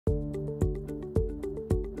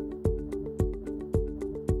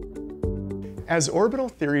As orbital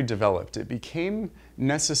theory developed, it became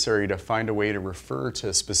necessary to find a way to refer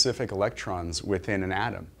to specific electrons within an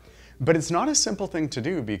atom. But it's not a simple thing to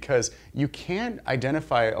do because you can't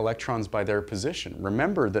identify electrons by their position.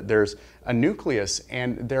 Remember that there's a nucleus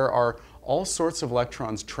and there are all sorts of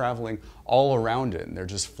electrons traveling all around it. And they're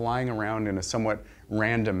just flying around in a somewhat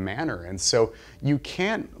random manner. And so you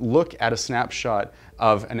can't look at a snapshot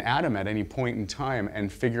of an atom at any point in time and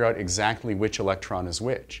figure out exactly which electron is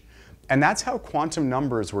which. And that's how quantum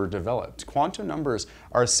numbers were developed. Quantum numbers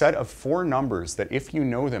are a set of 4 numbers that if you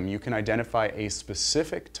know them, you can identify a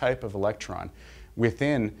specific type of electron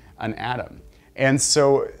within an atom. And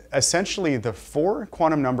so essentially the 4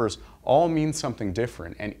 quantum numbers all mean something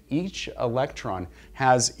different, and each electron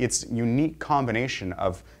has its unique combination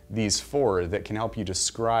of these 4 that can help you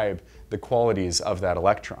describe the qualities of that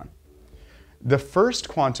electron. The first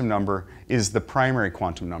quantum number is the primary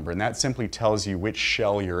quantum number, and that simply tells you which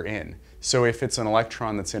shell you're in. So if it's an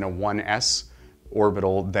electron that's in a 1s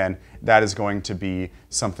orbital, then that is going to be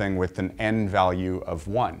something with an n value of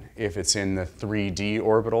 1. If it's in the 3d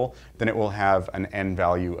orbital, then it will have an n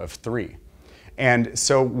value of 3. And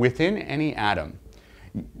so within any atom,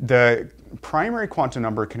 the primary quantum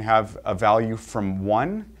number can have a value from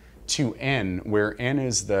 1 to n, where n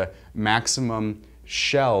is the maximum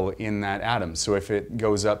shell in that atom. So if it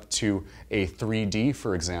goes up to a 3D,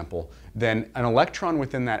 for example, then an electron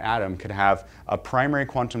within that atom could have a primary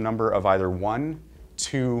quantum number of either 1,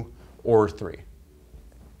 2, or 3.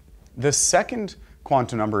 The second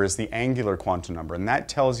quantum number is the angular quantum number, and that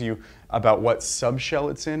tells you about what subshell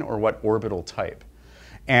it's in or what orbital type.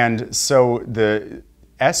 And so the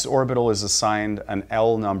s orbital is assigned an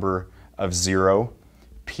L number of 0,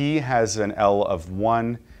 p has an L of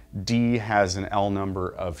 1, D has an L number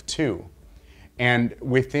of 2. And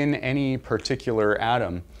within any particular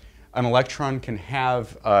atom, an electron can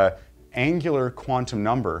have an angular quantum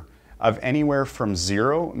number of anywhere from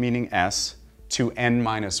 0, meaning S, to n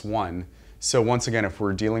minus 1. So once again, if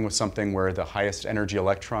we're dealing with something where the highest energy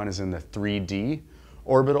electron is in the 3D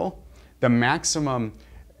orbital, the maximum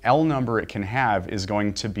L number it can have is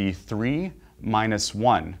going to be 3 minus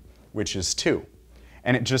 1, which is 2.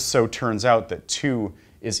 And it just so turns out that 2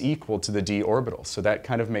 is equal to the d orbital. So that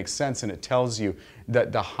kind of makes sense, and it tells you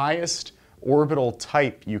that the highest orbital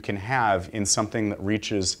type you can have in something that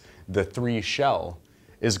reaches the 3 shell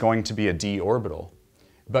is going to be a d orbital.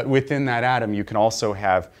 But within that atom, you can also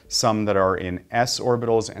have some that are in s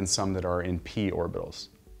orbitals and some that are in p orbitals.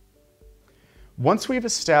 Once we've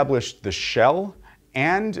established the shell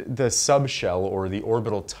and the subshell, or the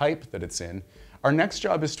orbital type that it's in, our next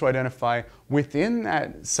job is to identify within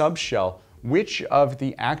that subshell which of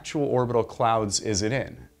the actual orbital clouds is it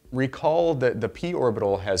in. Recall that the p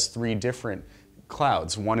orbital has 3 different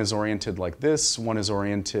clouds. One is oriented like this, one is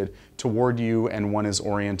oriented toward you, and one is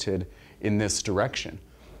oriented in this direction.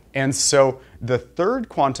 And so the third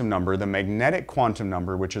quantum number, the magnetic quantum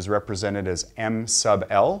number, which is represented as m sub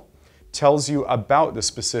L, tells you about the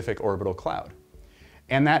specific orbital cloud.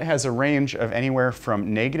 And that has a range of anywhere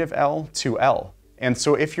from -L to L. And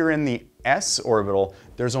so if you're in the s orbital,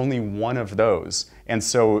 there's only one of those. And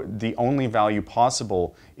so the only value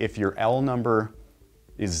possible, if your L number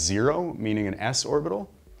is 0, meaning an s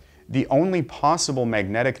orbital, the only possible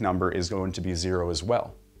magnetic number is going to be 0 as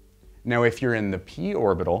well. Now if you're in the p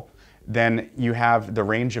orbital, then you have the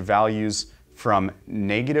range of values from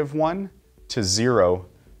 -1 to 0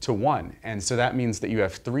 to 1. And so that means that you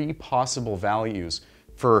have 3 possible values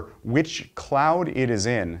for which cloud it is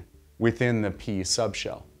in within the p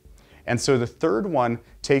subshell. And so the third one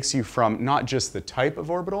takes you from not just the type of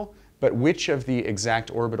orbital, but which of the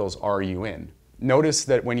exact orbitals are you in. Notice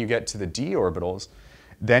that when you get to the d orbitals,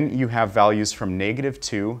 then you have values from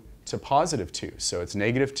 -2 to +2. So it's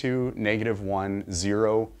 -2, -1,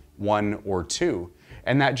 0, 1, or 2.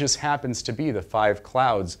 And that just happens to be the 5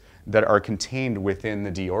 clouds that are contained within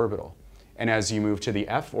the d orbital. And as you move to the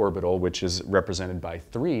f orbital, which is represented by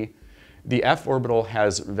 3, the f orbital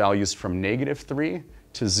has values from -3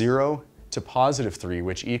 to 0 to +3,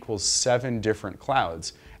 which equals 7 different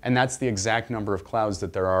clouds. And that's the exact number of clouds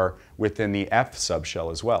that there are within the f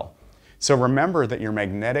subshell as well. So remember that your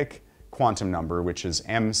magnetic quantum number, which is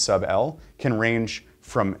m sub L, can range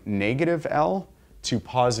from -L to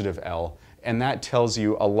 +L. And that tells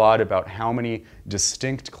you a lot about how many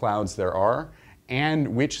distinct clouds there are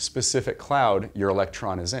and which specific cloud your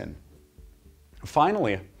electron is in.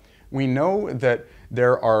 Finally, we know that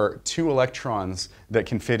there are 2 electrons that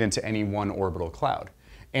can fit into any one orbital cloud.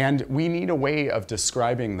 And we need a way of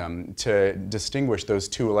describing them to distinguish those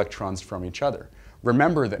 2 electrons from each other.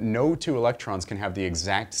 Remember that no 2 electrons can have the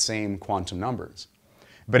exact same quantum numbers.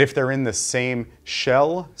 But if they're in the same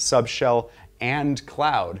shell, subshell, and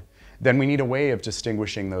cloud, then we need a way of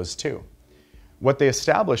distinguishing those two. What they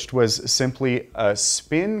established was simply a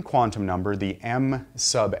spin quantum number, the m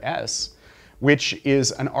sub s, which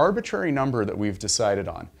is an arbitrary number that we've decided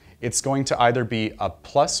on. It's going to either be a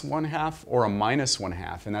plus 1/2 or a minus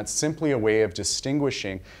 1/2, and that's simply a way of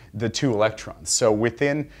distinguishing the two electrons. So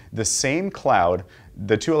within the same cloud,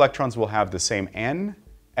 the two electrons will have the same n,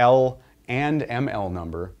 l, and ml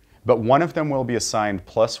number, but one of them will be assigned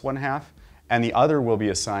plus 1/2, and the other will be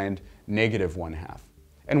assigned negative 1/2.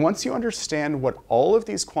 And once you understand what all of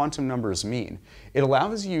these quantum numbers mean, it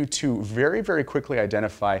allows you to very, very quickly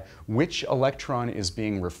identify which electron is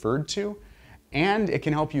being referred to, and it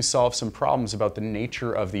can help you solve some problems about the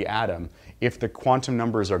nature of the atom if the quantum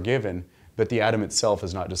numbers are given, but the atom itself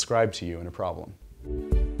is not described to you in a problem.